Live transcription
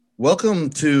Welcome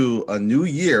to a new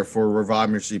year for Revive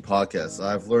Ministry Podcast.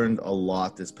 I've learned a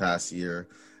lot this past year,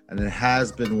 and it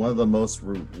has been one of the most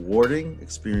rewarding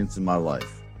experiences in my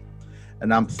life.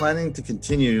 And I'm planning to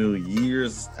continue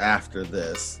years after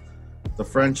this. The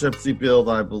friendships we build,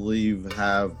 I believe,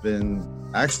 have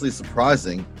been actually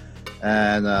surprising,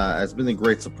 and it's been a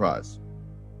great surprise.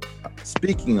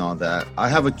 Speaking on that, I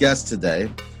have a guest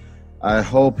today. I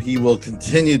hope he will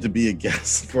continue to be a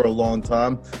guest for a long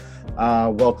time.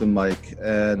 Welcome, Mike,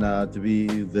 and to be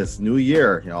this new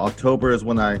year. October is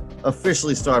when I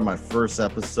officially started my first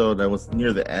episode. I was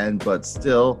near the end, but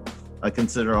still, I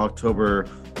consider October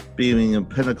being a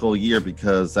pinnacle year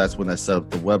because that's when I set up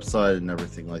the website and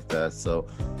everything like that. So,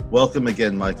 welcome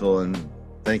again, Michael, and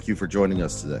thank you for joining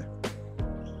us today.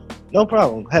 No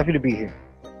problem. Happy to be here.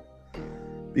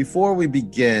 Before we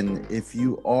begin, if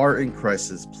you are in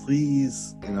crisis,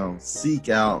 please, seek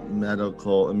out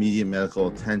immediate medical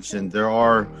attention. There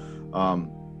are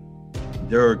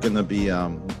going to be a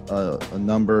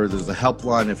number. There's a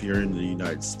helpline if you're in the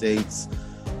United States,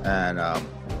 and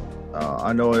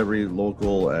I know every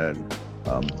local and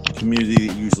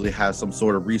community usually has some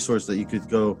sort of resource that you could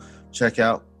go check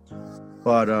out.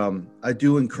 But I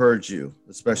do encourage you,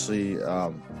 especially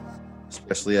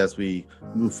as we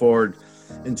move forward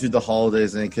into the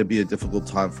holidays, and it could be a difficult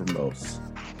time for most.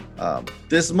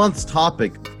 This month's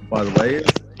topic, by the way, is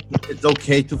it's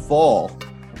okay to fall.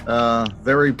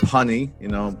 Very punny,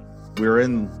 we're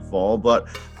in fall, but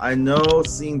I know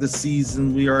seeing the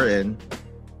season we are in,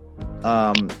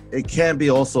 it can be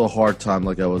also a hard time,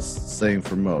 like I was saying,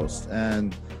 for most.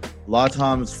 And a lot of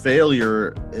times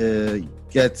failure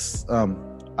gets the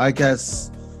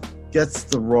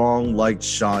wrong light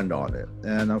shined on it.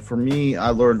 And for me,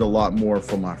 I learned a lot more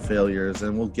from my failures,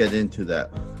 and we'll get into that.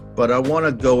 But I want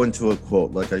to go into a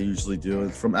quote like I usually do.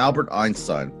 It's from Albert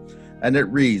Einstein, and it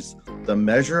reads, "The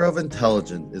measure of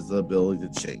intelligence is the ability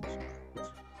to change."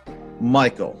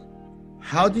 Michael,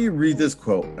 how do you read this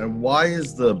quote, and why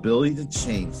is the ability to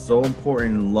change so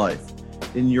important in life,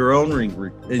 in your own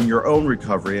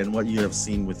recovery, and what you have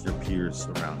seen with your peers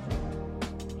around you?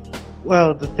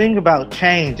 Well, the thing about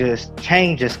change is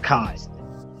constant.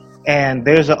 And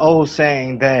there's an old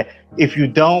saying that if you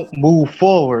don't move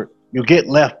forward, you get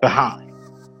left behind.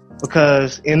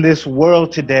 Because in this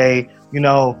world today,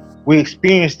 we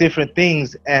experience different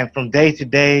things, and from day to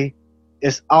day,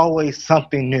 it's always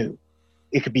something new.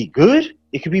 It could be good,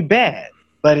 it could be bad,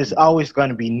 but it's always going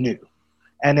to be new.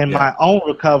 And in my own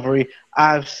recovery,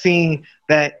 I've seen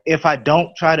that if I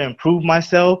don't try to improve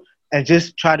myself, and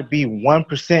just try to be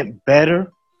 1%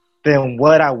 better than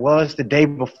what I was the day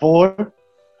before,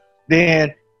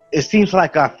 then it seems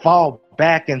like I fall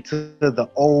back into the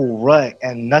old rut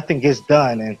and nothing gets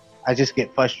done, and I just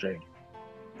get frustrated.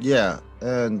 Yeah,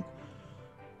 and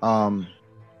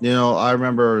I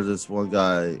remember this one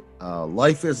guy.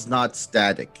 Life is not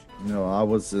static. I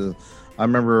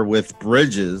remember with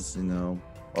bridges,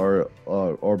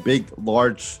 or big,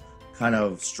 large kind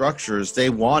of structures, they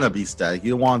want to be static.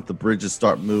 You don't want the bridges to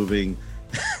start moving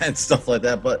and stuff like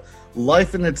that. But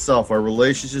life in itself, our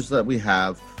relationships that we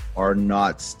have, are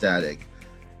not static.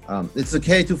 It's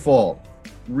okay to fall.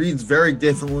 Reads very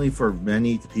differently for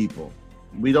many people.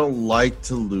 We don't like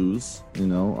to lose,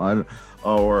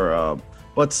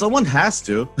 but someone has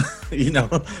to,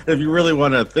 if you really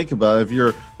want to think about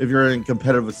it. If you're in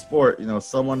competitive sport,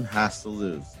 someone has to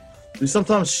lose. We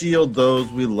sometimes shield those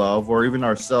we love or even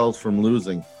ourselves from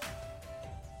losing.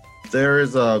 There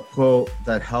is a quote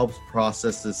that helps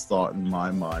process this thought in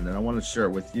my mind, and I want to share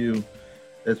it with you.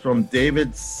 It's from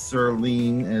David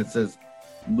Serling, and it says,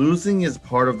 "Losing is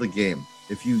part of the game.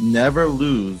 If you never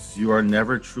lose, you are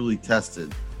never truly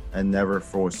tested and never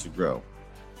forced to grow."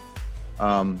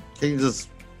 Can you just,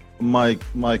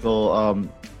 Michael,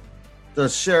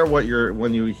 just share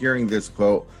when you're hearing this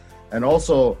quote, and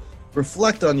also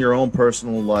reflect on your own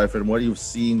personal life and what you've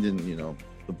seen in,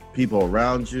 the people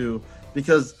around you,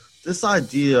 because this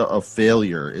idea of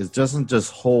failure doesn't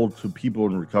just hold to people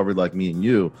in recovery like me and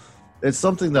you. It's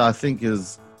something that I think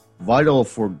is vital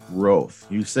for growth.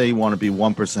 You say you want to be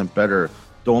 1% better.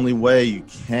 The only way you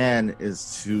can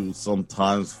is to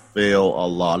sometimes fail a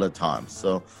lot of times.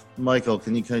 So, Michael,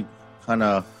 can you kind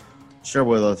of share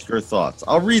with us your thoughts?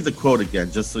 I'll read the quote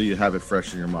again just so you have it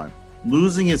fresh in your mind.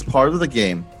 "Losing is part of the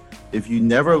game. If you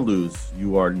never lose,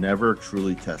 you are never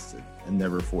truly tested and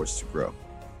never forced to grow."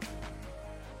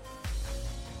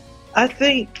 I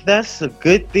think that's a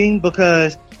good thing,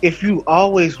 because if you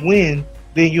always win,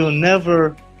 then you'll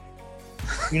never,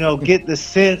 get the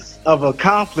sense of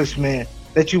accomplishment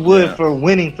that you would for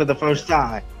winning for the first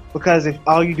time. Because if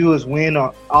all you do is win,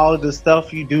 or all the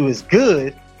stuff you do is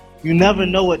good, you never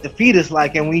know what defeat is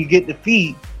like, and when you get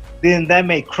defeat, then that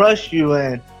may crush you,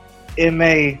 and it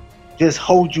may just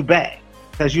hold you back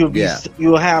because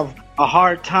you'll have a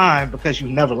hard time because you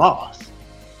never lost.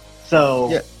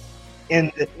 So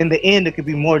in the end, it could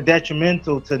be more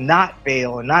detrimental to not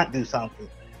fail and not do something.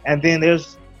 And then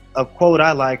there's a quote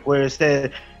I like where it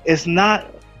says, "It's not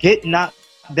get knocked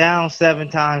down 7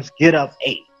 times, get up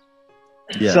 8."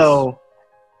 Yes. So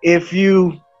if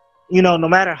you know, no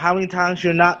matter how many times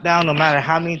you're knocked down, no matter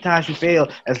how many times you fail,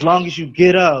 as long as you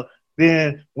get up,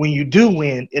 then when you do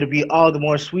win, it'll be all the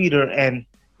more sweeter, and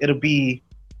it'll be,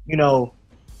 you know,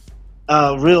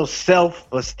 a real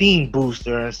self-esteem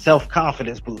booster and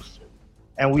self-confidence booster.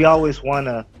 And we always want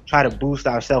to try to boost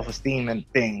our self-esteem and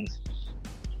things.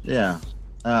 Yeah,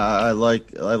 I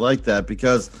like that,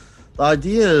 because the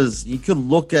idea is you could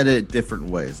look at it different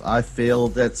ways. I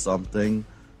failed at something.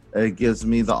 It gives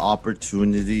me the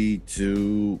opportunity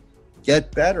to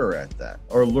get better at that,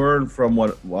 or learn from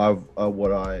what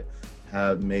I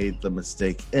have made the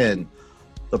mistake in.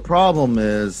 The problem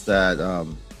is that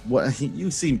what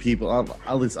you've seen people,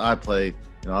 at least I play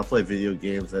video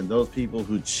games, and those people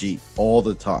who cheat all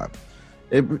the time,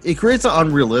 it creates an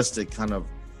unrealistic kind of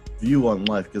view on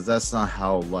life, because that's not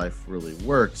how life really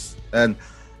works, and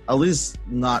at least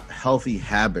not healthy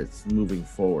habits moving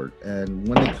forward. And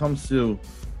when it comes to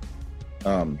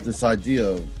this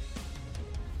idea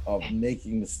of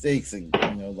making mistakes, and,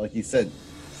 you know, like you said,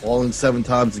 falling 7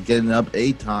 times and getting up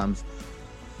 8 times,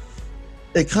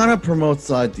 it kind of promotes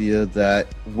the idea that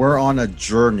we're on a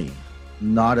journey,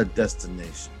 not a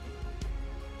destination.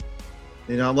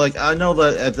 You know, like, I know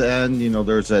that at the end, you know,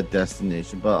 there's that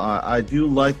destination, but I do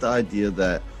like the idea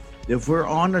that if we're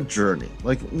on a journey,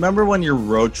 like, remember when you're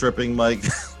road tripping, Mike,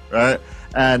 right?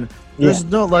 And there's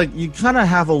no, like, you kind of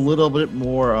have a little bit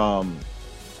more,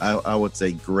 I would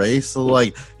say, grace. So,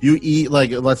 like, you eat,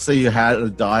 like, let's say you had a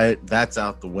diet, that's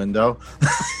out the window.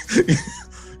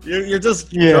 You're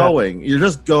just going. You're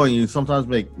just going. You sometimes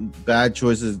make bad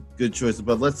choices, good choices.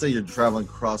 But let's say you're traveling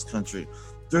cross country.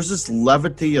 There's this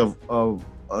levity of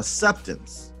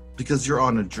acceptance because you're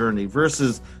on a journey,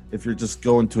 versus if you're just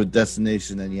going to a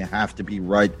destination and you have to be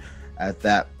right at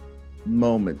that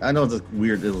moment. I know it's a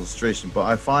weird illustration, but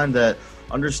I find that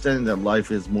understanding that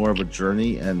life is more of a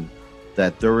journey, and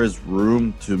that there is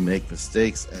room to make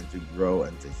mistakes and to grow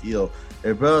and to heal,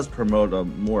 it does promote a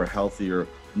more healthier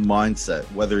mindset,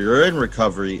 whether you're in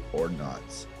recovery or not.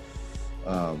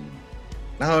 I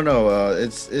don't know.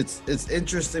 It's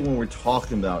interesting when we're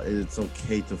talking about it's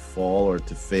okay to fall or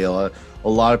to fail. A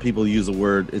lot of people use the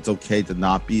word "it's okay to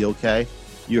not be okay."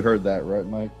 You heard that, right,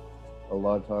 Mike? A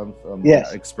lot of times,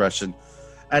 yes. Expression,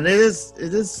 and it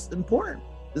is important.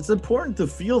 It's important to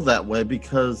feel that way,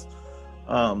 because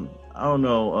I don't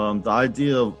know. The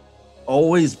idea of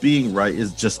always being right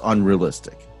is just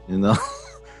unrealistic, you know.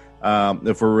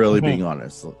 If we're really being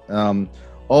honest,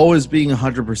 always being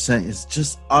 100% is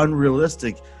just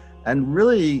unrealistic, and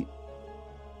really,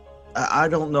 I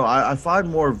don't know. I find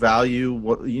more value.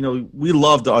 We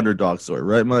love the underdog story,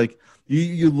 right, Mike?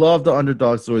 You love the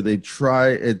underdog story. They try.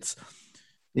 It's,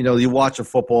 you watch a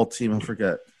football team. I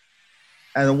forget.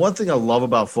 And the one thing I love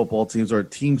about football teams are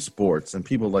team sports. And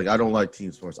people I don't like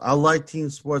team sports. I like team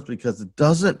sports because it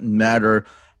doesn't matter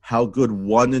how good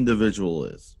one individual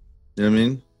is. You know what I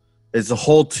mean? It's a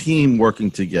whole team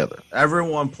working together.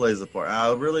 Everyone plays a part.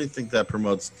 I really think that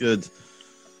promotes good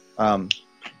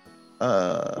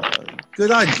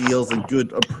ideals and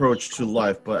good approach to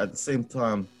life. But at the same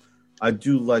time, I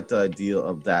do like the idea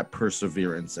of that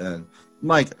perseverance. And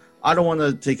Mike, I don't want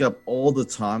to take up all the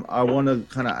time. I want to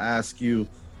kind of ask you,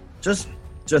 just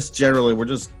generally, we're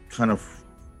just kind of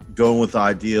going with the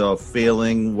idea of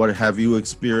failing. What have you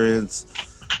experienced?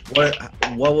 What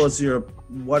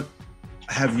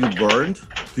have you learned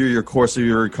through your course of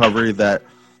your recovery that,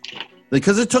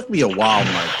 because it took me a while,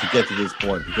 Mike, to get to this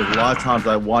point, because a lot of times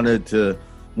I wanted to,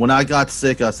 when I got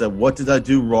sick, I said, what did I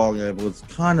do wrong? And it was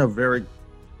kind of very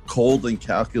cold and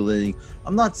calculating.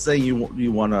 I'm not saying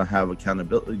you want to have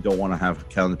accountability, don't want to have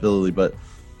accountability, but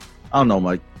I don't know,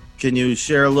 Mike, can you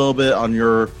share a little bit on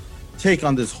your take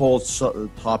on this whole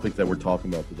topic that we're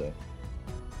talking about today?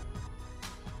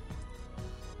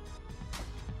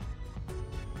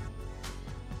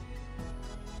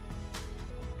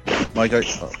 Mike,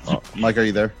 are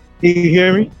you there? Can you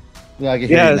hear me? Yeah, I can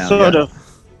hear you now.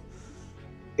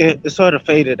 It sort of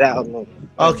faded out a little.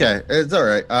 Okay, it's all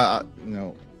right.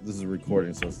 This is a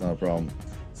recording, so it's not a problem.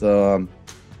 So,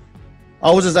 I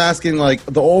was just asking,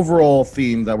 the overall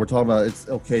theme that we're talking about. It's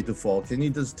okay to fall. Can you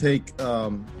just take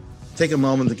a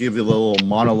moment to give you a little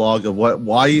monologue of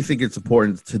why you think it's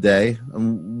important today,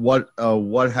 and what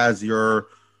has your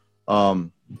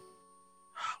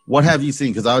What have you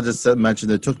seen? Because I just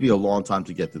mentioned it took me a long time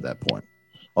to get to that point.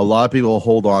 A lot of people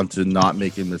hold on to not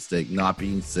making a mistake, not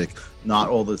being sick, not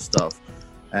all this stuff,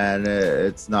 and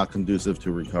it's not conducive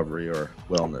to recovery or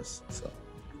wellness. So,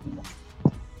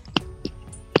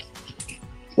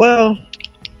 well,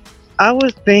 I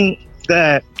would think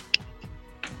that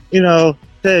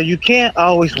that you can't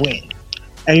always win,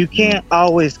 and you can't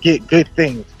always get good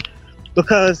things,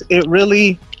 because it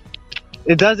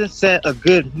doesn't set a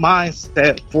good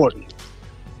mindset for you.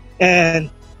 And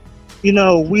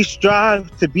we strive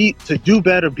to do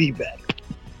better, be better.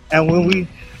 And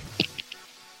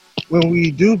when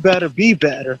we do better, be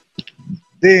better,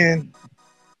 then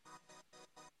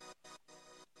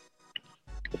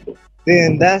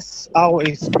that's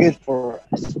always good for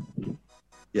us.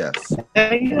 yes.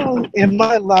 And in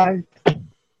my life,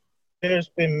 there's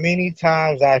been many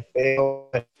times I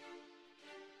failed.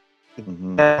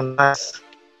 And I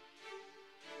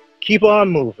keep on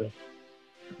moving.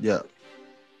 Yeah.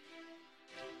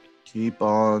 Keep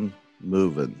on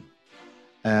moving.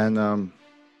 And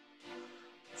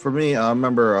for me, I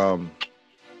remember kind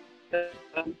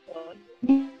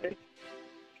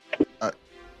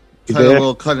of a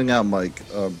little cutting out, Mike.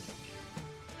 Can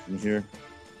you hear?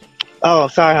 Oh,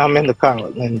 sorry, I'm in the car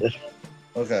with Linda.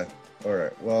 Okay. All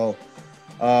right. Well,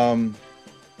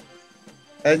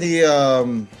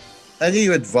 any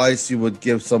advice you would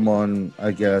give someone,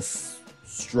 I guess,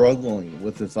 struggling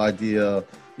with this idea?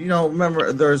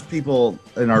 Remember, there's people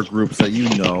in our groups that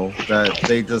that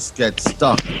they just get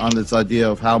stuck on this idea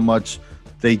of how much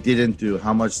they didn't do,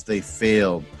 how much they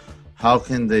failed. How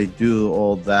can they do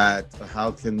all that?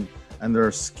 And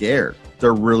they're scared.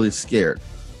 They're really scared.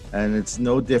 And it's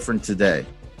no different today.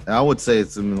 And I would say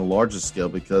it's in a larger scale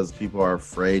because people are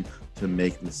afraid to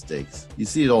make mistakes. You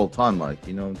see it all the time, Mike.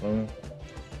 You know what I'm talking about?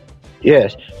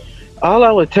 Yes. All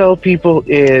I would tell people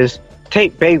is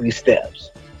take baby steps.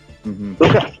 Mm-hmm.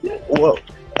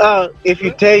 If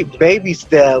you take baby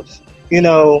steps,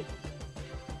 you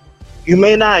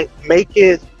may not make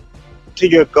it to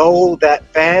your goal that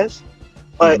fast,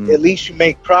 but at least you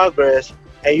make progress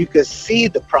and you can see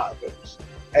the progress.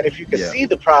 And if you can see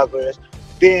the progress,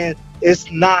 then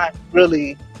it's not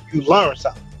really, you learn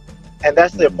something. And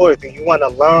that's the important thing. You want to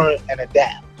learn and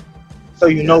adapt. So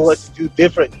you know what to do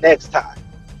different next time.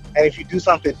 And if you do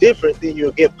something different, then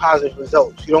you'll get positive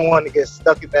results. You don't want to get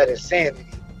stuck in that insanity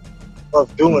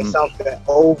of doing something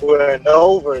over and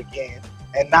over again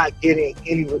and not getting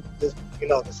the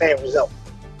same result.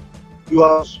 You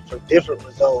ask for different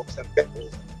results and better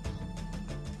results.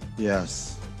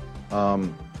 Yes.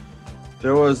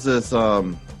 There was this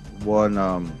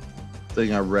one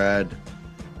thing I read,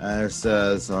 and it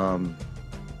says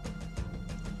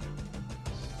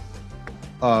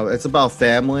it's about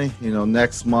family.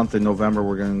 Next month in November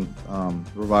we're going to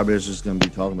Revive is just going to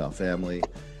be talking about family,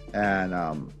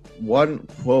 and one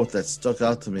quote that stuck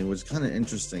out to me was kind of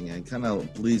interesting and kind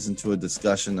of bleeds into a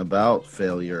discussion about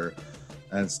failure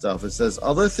and stuff. It says,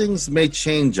 other things may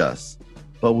change us,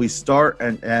 but we start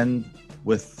and end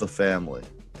with the family.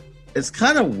 It's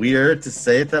kind of weird to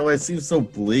say it that way. It seems so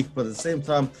bleak, but at the same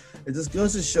time, it just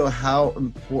goes to show how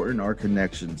important our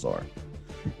connections are.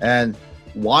 And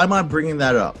why am I bringing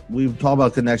that up? We've talked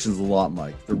about connections a lot,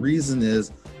 Mike. The reason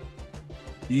is,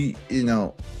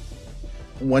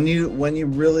 when you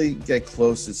really get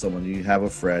close to someone, you have a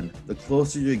friend, the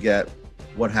closer you get,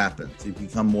 what happens? You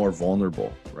become more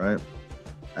vulnerable, right?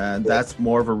 And that's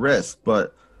more of a risk.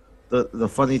 But the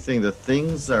funny thing, the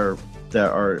things that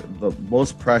are the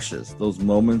most precious, those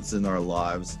moments in our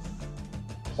lives,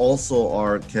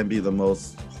 also can be the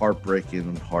most heartbreaking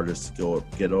and hardest to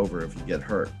get over if you get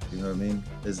hurt. You know what I mean?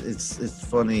 It's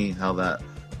funny how that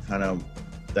kind of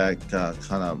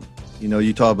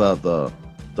you talk about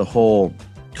the whole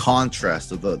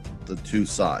contrast of the two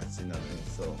sides. You know what I mean?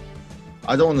 So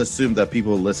I don't assume that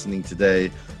people listening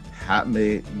today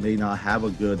may not have a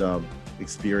good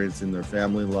experience in their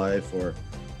family life or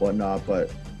whatnot,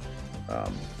 but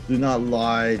do not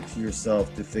lie to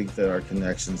yourself to think that our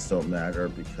connections don't matter,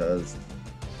 because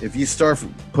if you start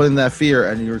putting that fear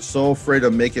and you're so afraid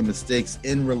of making mistakes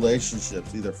in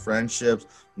relationships, either friendships,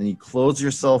 then you close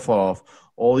yourself off,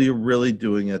 all you're really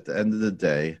doing at the end of the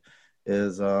day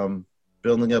is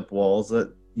building up walls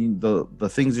that the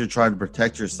things you're trying to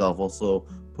protect yourself also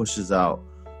pushes out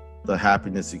the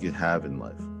happiness you could have in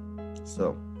life.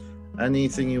 So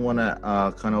anything you want to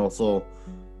kind of also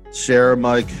share,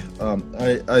 Mike?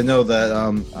 I know that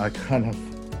I kind of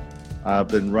I've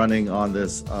been running on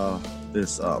this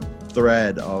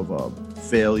thread of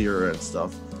failure and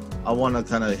stuff, I want to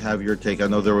kind of have your take. I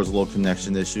know there was a little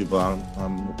connection issue, but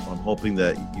I'm hoping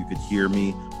that you could hear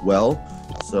me well.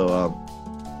 So,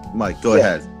 Mike, go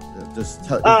ahead. Just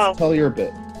tell your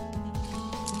bit.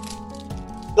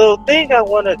 The thing I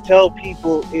want to tell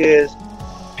people is,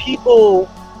 people,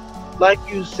 like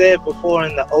you said before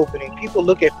in the opening, people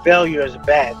look at failure as a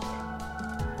bad thing.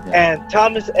 Yeah. And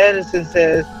Thomas Edison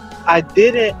says, I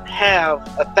didn't have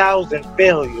 1,000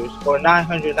 failures or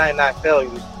 999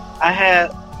 failures. I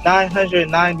had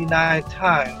 999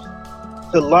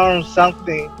 times to learn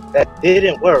something that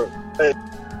didn't work, but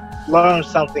learn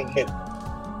something new.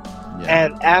 Yeah.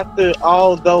 And after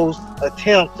all those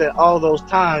attempts and all those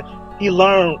times, he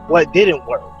learned what didn't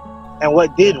work and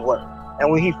what did work. And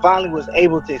when he finally was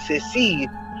able to succeed,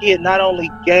 he had not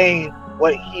only gained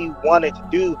what he wanted to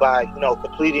do by,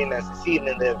 completing and succeeding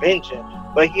in the invention,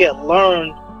 but he had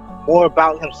learned more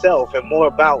about himself and more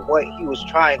about what he was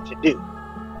trying to do.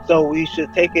 So we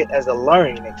should take it as a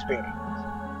learning experience.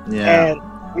 Yeah. And,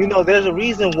 there's a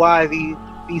reason why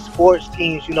these sports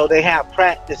teams, they have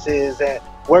practices and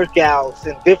workouts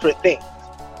and different things,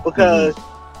 because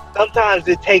sometimes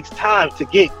it takes time to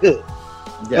get good.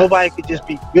 Yes. Nobody could just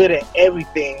be good at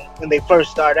everything when they first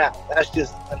start out. That's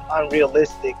just an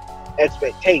unrealistic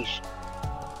expectation.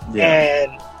 Yeah.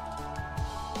 And,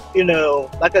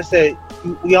 like I said,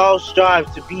 we all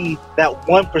strive to be that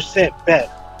 1%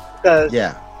 better, because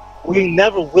we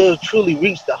never will truly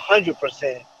reach the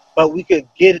 100%, but we could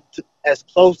get it as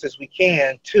close as we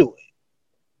can to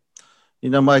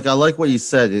it. Mike, I like what you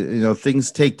said.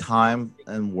 Things take time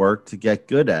and work to get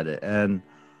good at it. And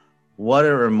what it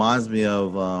reminds me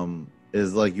of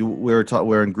is like we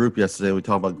were in group yesterday. We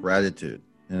talked about gratitude,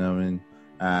 and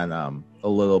a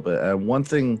little bit. And one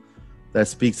thing that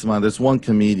speaks to mind, there's one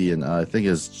comedian, I think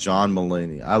is John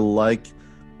Mulaney. I like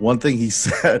one thing he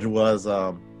said was,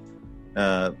 I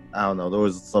don't know, there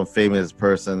was some famous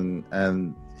person,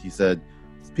 and he said,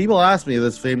 people asked me if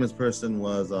this famous person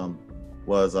was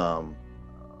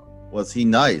he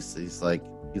nice? He's like,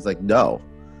 no.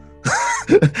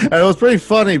 And it was pretty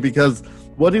funny, because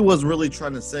what he was really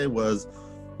trying to say was,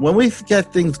 when we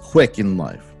get things quick in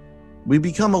life, we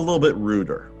become a little bit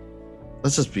ruder.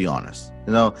 Let's just be honest.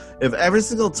 If every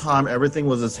single time everything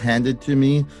was just handed to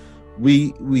me,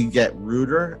 we get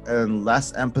ruder and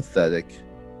less empathetic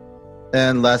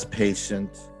and less patient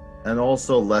and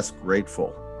also less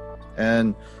grateful.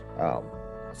 And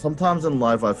sometimes in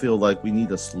life, I feel like we need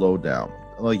to slow down.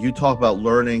 Like you talk about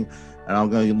learning, and I'm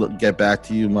going to get back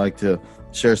to you, Mike, to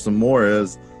share some more,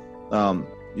 is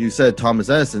you said Thomas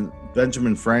Edison,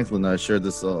 Benjamin Franklin, I shared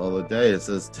this the other day. It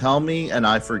says, tell me and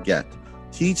I forget.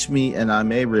 Teach me and I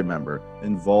may remember.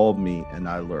 Involve me and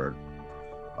I learn.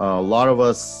 A lot of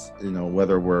us,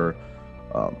 whether we're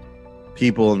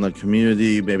people in the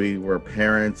community, maybe we're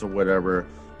parents or whatever,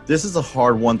 this is a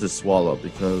hard one to swallow,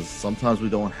 because sometimes we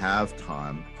don't have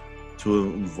time to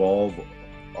involve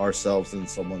ourselves in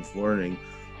someone's learning.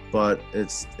 But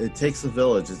it takes a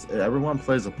village. Everyone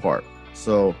plays a part.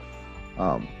 So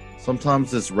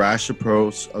sometimes this rash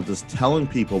approach of just telling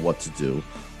people what to do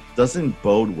doesn't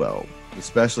bode well.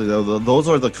 Especially though, those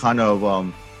are the kind of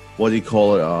what do you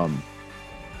call it?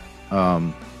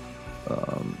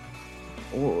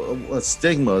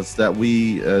 Stigmas that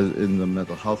we in the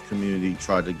mental health community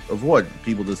try to avoid.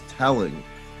 People just telling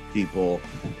people,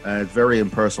 and it's very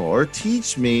impersonal. Or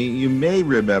teach me, you may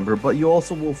remember, but you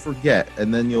also will forget,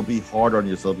 and then you'll be hard on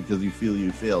yourself because you feel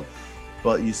you failed.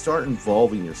 But you start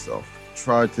involving yourself.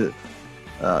 Try to.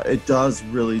 It does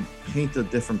really paint a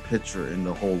different picture in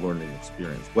the whole learning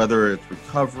experience. Whether it's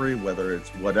recovery, whether it's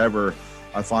whatever,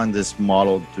 I find this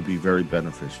model to be very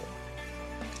beneficial.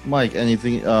 Mike,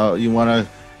 anything you want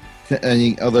to?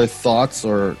 Any other thoughts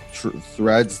or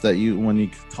threads that when you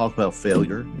talk about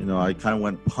failure? I kind of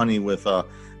went punny with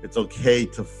it's okay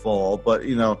to fall, but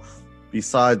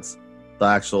besides the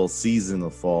actual season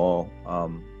of fall,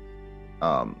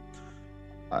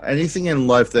 anything in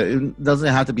life that it doesn't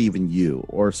have to be even you,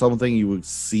 or something you would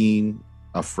seen,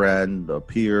 a friend, a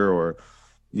peer, or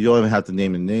you don't even have to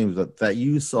name the names, but that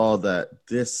you saw that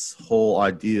this whole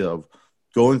idea of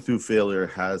going through failure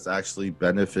has actually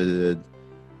benefited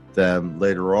them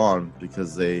later on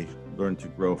because they learn to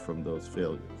grow from those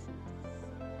failures.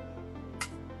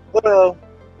 Well,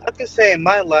 I could say in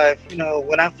my life,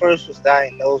 when I first was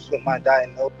diagnosed with my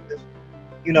diagnosis,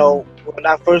 when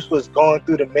I first was going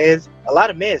through the meds, a lot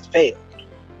of meds failed.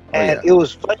 And it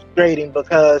was frustrating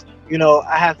because,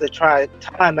 I have to try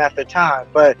time after time.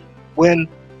 But when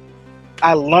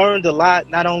I learned a lot,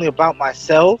 not only about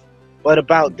myself, but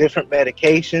about different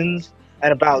medications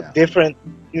and about different,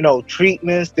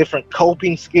 treatments, different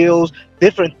coping skills,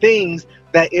 different things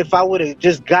that if I would have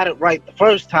just got it right the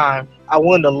first time, I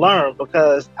wouldn't have learned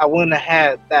because I wouldn't have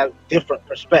had that different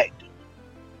perspective.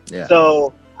 Yeah.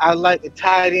 So I like to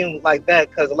tie it in like that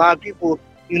because a lot of people,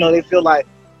 you know, they feel like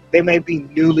they may be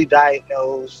newly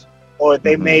diagnosed or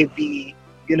they may be,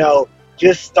 you know,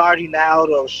 just starting out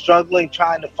or struggling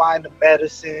trying to find a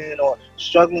medicine or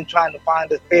struggling trying to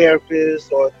find a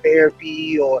therapist or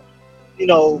therapy or, you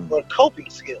know, or coping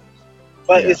skills.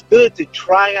 But it's good to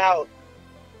try out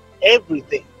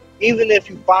everything. Even if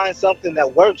you find something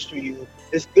that works for you,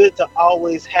 it's good to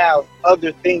always have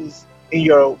other things in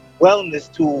your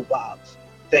wellness toolbox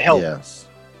to help. Yes.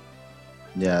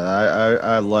 Yeah,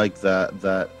 I like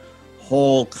that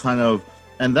whole kind of,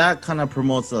 and that kind of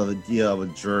promotes the idea of a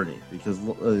journey because,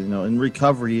 you know, in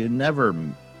recovery, you never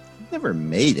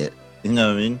made it. You know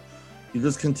what I mean? You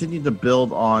just continue to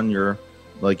build on your,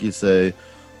 like you say,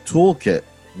 toolkit.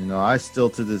 You know, I still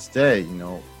to this day, you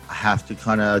know, I have to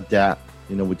kind of adapt.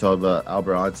 You know, we talked about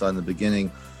Albert Einstein in the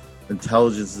beginning.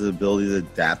 Intelligence is the ability to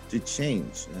adapt to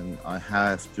change, and I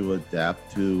have to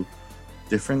adapt to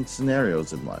different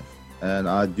scenarios in life. And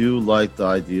I do like the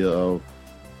idea of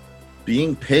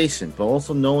being patient, but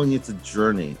also knowing it's a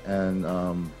journey and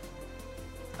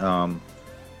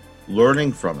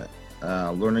learning from it,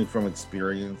 learning from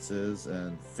experiences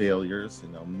and failures.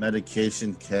 You know,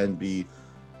 medication can be,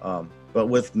 but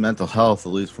with mental health,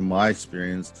 at least from my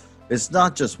experience, it's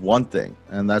not just one thing,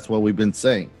 and that's what we've been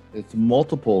saying. It's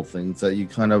multiple things that you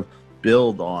kind of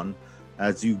build on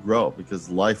as you grow, because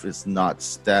life is not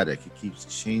static. It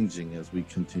keeps changing as we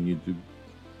continue to,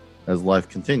 as life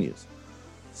continues.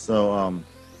 So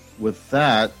with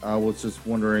that, I was just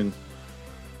wondering,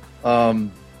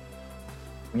 you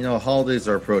know, holidays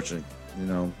are approaching, you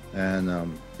know,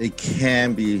 and it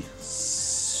can be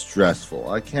stressful.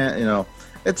 I can't, you know,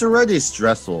 it's already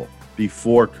stressful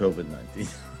before COVID-19.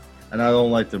 And I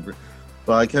don't like to,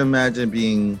 but I can imagine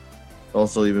being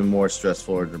also even more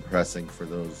stressful or depressing for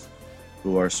those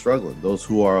who are struggling, those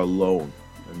who are alone,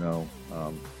 you know.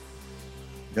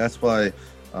 That's why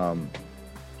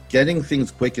getting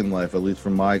things quick in life, at least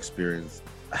from my experience,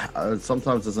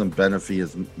 sometimes doesn't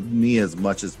benefit me as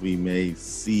much as we may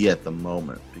see at the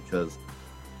moment, because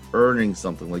earning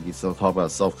something, like you talk about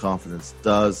self-confidence,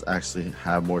 does actually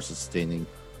have more sustaining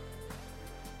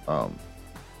a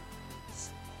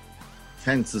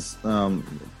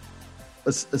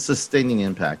sustaining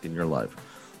impact in your life.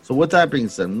 So with that being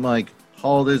said, Mike,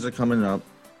 holidays are coming up.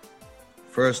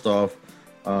 First off,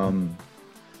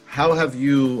 how have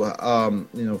you,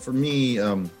 you know, for me,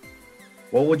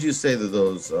 what would you say to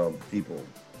those people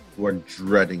who are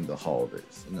dreading the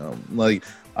holidays? You know, like,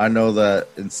 I know that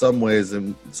in some ways,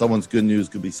 someone's good news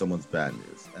could be someone's bad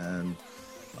news. And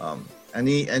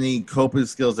any coping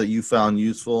skills that you found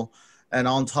useful? And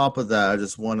on top of that, I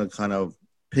just want to kind of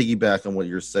piggyback on what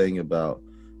you're saying about,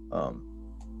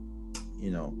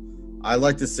 you know, I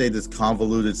like to say this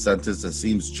convoluted sentence that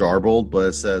seems jarbled, but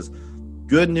it says,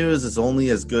 good news is only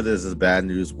as good as the bad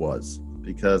news was.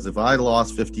 Because if I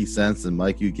lost 50 cents and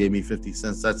Mike, you gave me 50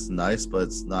 cents, that's nice, but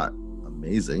it's not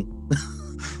amazing.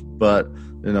 But,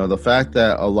 you know, the fact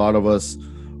that a lot of us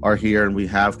are here and we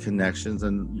have connections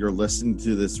and you're listening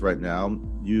to this right now,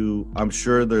 I'm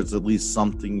sure there's at least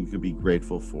something you could be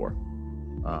grateful for.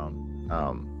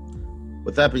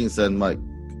 With that being said, Mike,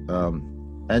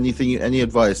 any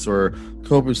advice or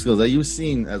coping skills that you've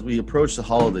seen as we approach the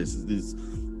holidays? These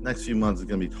next few months are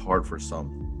going to be hard for some.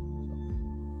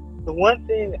 The one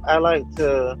thing I like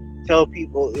to tell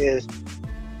people is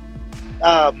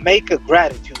make a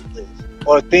gratitude list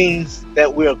or things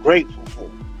that we're grateful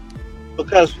for.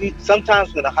 Because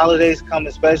sometimes when the holidays come,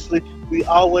 especially, we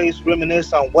always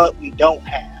reminisce on what we don't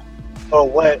have or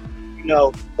what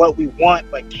we want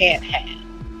but can't have.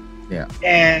 Yeah.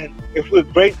 And if we're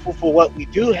grateful for what we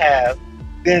do have,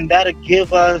 then that'll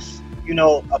give us, you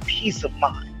know, a peace of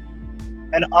mind.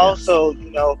 And also,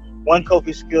 you know, one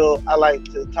coping skill I like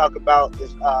to talk about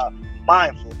is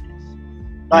mindfulness.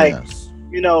 Like,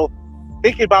 you know,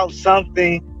 thinking about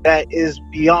something that is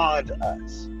beyond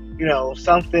us, you know,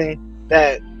 something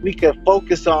that we can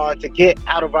focus on to get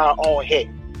out of our own head.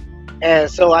 And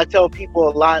so I tell people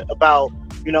a lot about,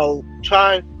 you know,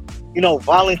 try, you know,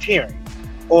 volunteering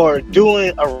or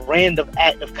doing a random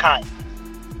act of kindness.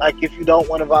 Like, if you don't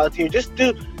want to volunteer, just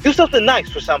do something nice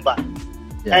for somebody.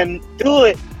 Yeah. And do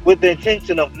it with the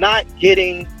intention of not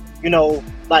getting, you know,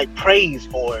 like praise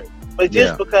for it, but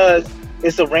just because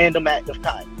it's a random act of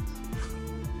kindness.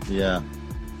 Yeah.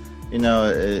 You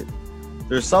know,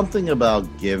 there's something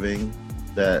about giving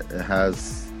that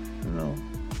has, you know,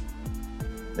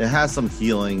 it has some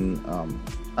healing.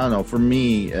 I don't know, for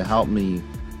me, it helped me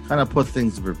kind of put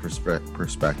things in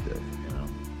perspective, you know.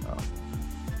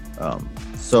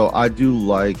 So I do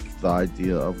like the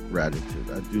idea of gratitude.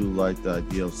 I do like the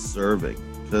idea of serving,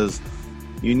 because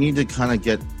you need to kind of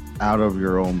get out of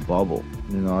your own bubble.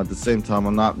 At the same time,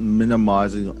 I'm not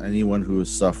minimizing anyone who is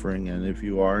suffering. And if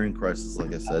you are in crisis,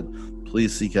 like I said,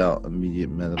 please seek out immediate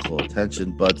medical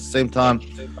attention. But at the same time,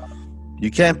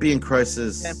 you can't be in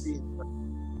crisis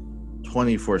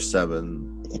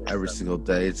 24/7 every single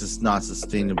day. It's just not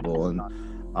sustainable. And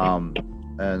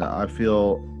I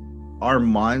feel our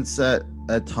mindset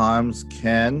at times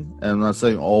can, and I'm not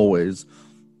saying always,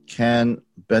 can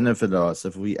benefit us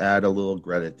if we add a little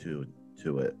gratitude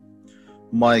to it.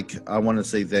 Mike, I want to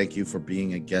say thank you for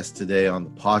being a guest today on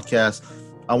the podcast.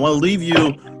 I want to leave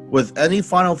you with any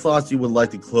final thoughts you would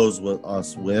like to close with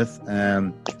us with.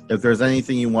 And if there's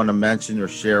anything you want to mention or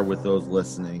share with those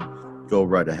listening, go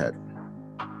right ahead.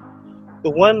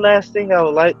 The one last thing I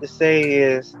would like to say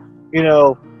is,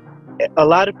 a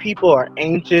lot of people are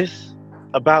anxious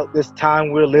about this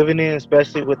time we're living in,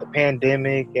 especially with the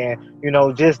pandemic and,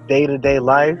 just day-to-day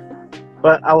life.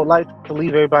 But I would like to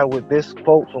leave everybody with this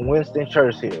quote from Winston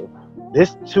Churchill: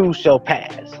 "This too shall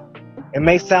pass." It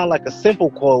may sound like a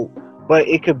simple quote, but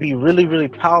it could be really, really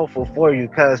powerful for you,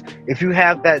 because if you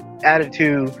have that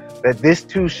attitude that this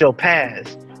too shall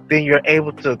pass, then you're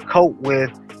able to cope with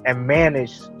and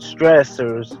manage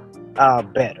stressors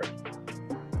better.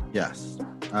 Yes,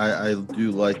 I do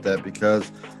like that,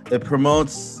 because it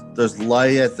promotes there's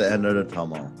light at the end of the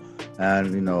tunnel.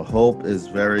 And, hope is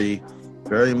very,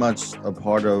 very much a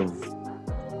part of,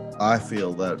 I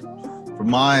feel that from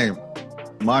my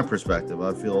perspective,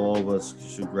 I feel all of us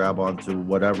should grab onto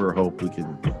whatever hope we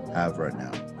can have right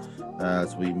now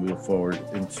as we move forward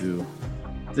into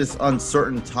this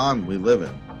uncertain time we live in.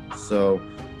 So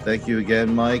thank you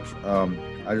again, Mike.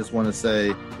 I just want to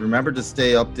say, remember to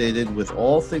stay updated with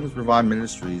all things Revive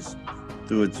Ministries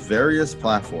through its various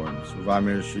platforms.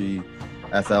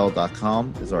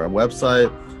 ReviveMinistryFL.com is our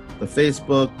website. The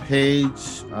Facebook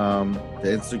page, the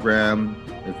Instagram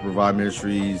is Revive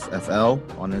Ministries FL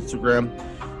on Instagram.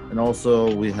 And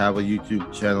also we have a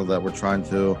YouTube channel that we're trying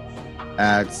to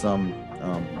add some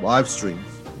live streams,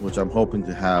 which I'm hoping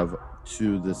to have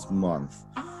to this month.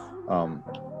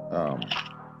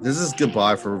 This is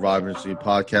goodbye for Revive Ministry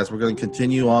Podcast. We're going to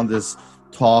continue on this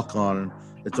talk on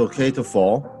It's Okay to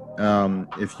Fall.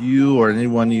 If you or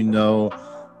anyone you know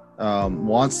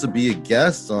wants to be a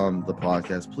guest on the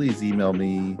podcast, please email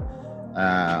me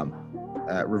at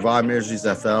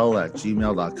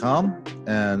reviveministriesfl@gmail.com,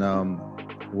 and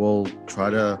we'll try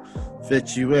to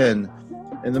fit you in.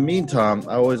 In the meantime,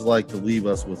 I always like to leave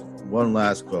us with one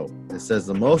last quote. It says,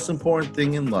 "The most important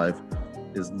thing in life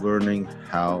is learning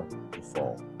how